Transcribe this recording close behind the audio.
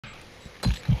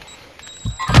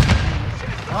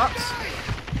What?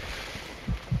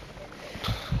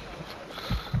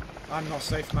 I'm not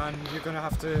safe, man. You're gonna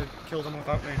have to kill them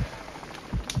without me.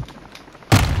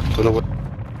 Don't know what.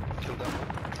 Kill them.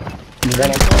 You Do you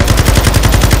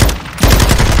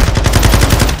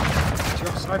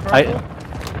have a sniper rifle?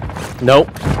 Nope.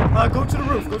 Go to the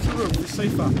roof. Go to the roof. It's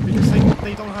safer because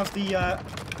they don't have the.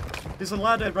 There's a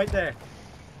ladder right there.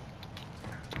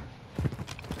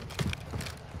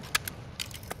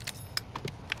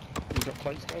 You got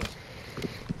plates, guys?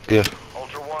 Yeah.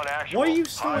 Ultra One, actual. Why are you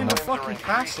still in the Islands are fucking increasing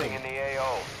castle? in the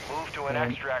AO. Move to an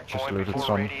extract just point looted before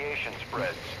some. radiation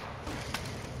spreads.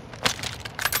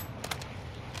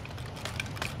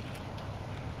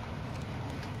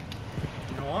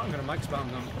 You know what? I'm gonna mic spam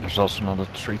them. There's also another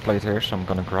 3 plate here, so I'm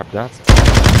gonna grab that.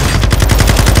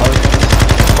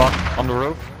 Spot on the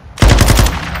roof.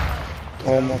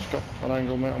 Almost got an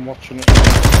angle, mate. I'm watching it.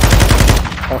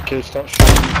 Okay, start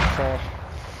shooting far.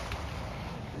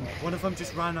 One of them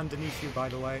just ran underneath you, by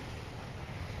the way.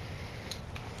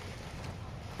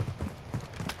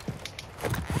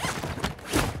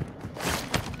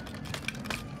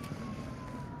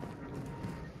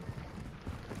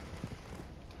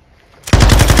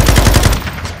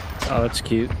 Oh, that's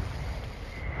cute.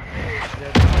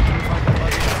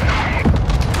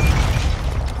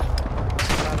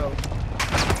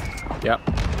 Yeah, Yep.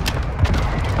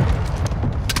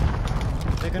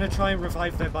 they're gonna try and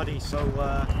revive their buddy, so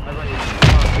I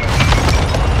reckon.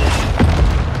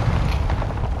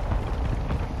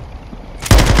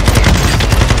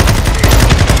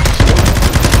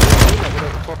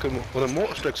 When a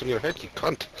mortar strikes on your head, you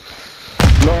can't.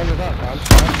 Not only that, man.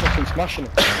 I'm fucking smashing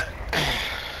it.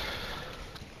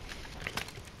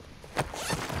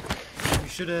 You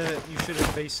should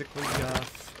have basically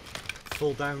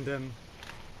full downed him.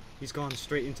 He's gone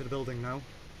straight into the building now.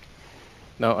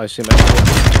 No, I see my.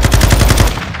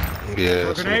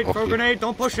 Yeah. Throw grenade,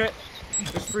 don't push it.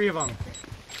 There's 3 of them.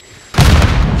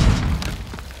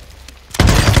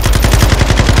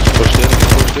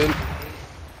 Pushed in.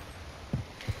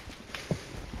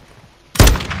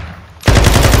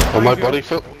 Oh, my body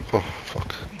fell. Oh,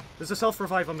 fuck. There's a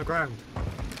self-revive on the ground.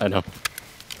 I know.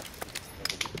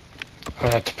 I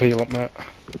had to peel up, mate.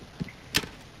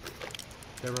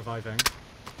 They're reviving.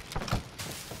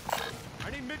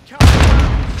 I need mid-count.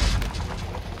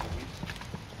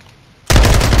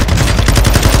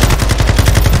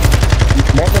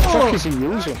 What the fuck is he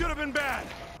using? Could have been bad.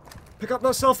 Pick up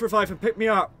that self-revive and pick me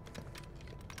up.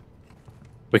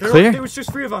 We clear? It was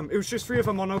just 3 of them. It was just 3 of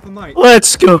them on open mic.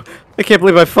 Let's go! I can't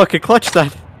believe I fucking clutched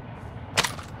that.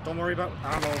 Don't worry about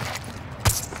ammo.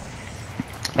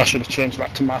 I should have changed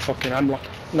that to my fucking handlock.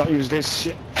 Not use this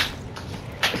shit.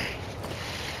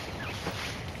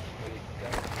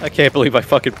 I can't believe I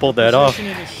fucking pulled that off.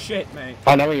 Positioning is shit, mate.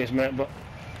 I know he is, mate, but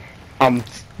I'm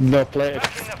no plated.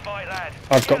 Back in the fight, lad.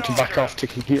 I've got Get to on back track. off to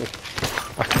heal.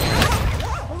 What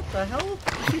the hell?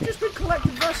 You've just been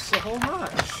collecting vests the whole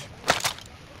match.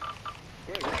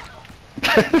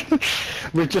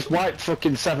 We've just wiped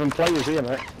fucking 7 players here,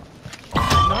 mate.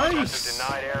 Nice!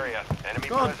 Denied area. Enemy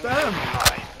God presence damn!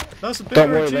 high. That's a Don't bigger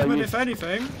worry, achievement, man. if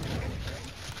anything.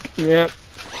 Yeah.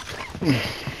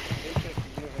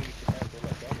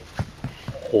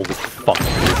 Holy fuck,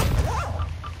 dude.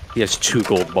 He has 2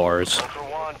 gold bars. Ultra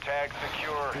One, tag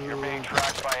secure. You're being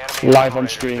tracked by enemy Live on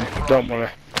operators. stream, don't worry.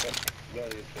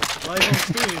 Live on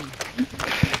stream.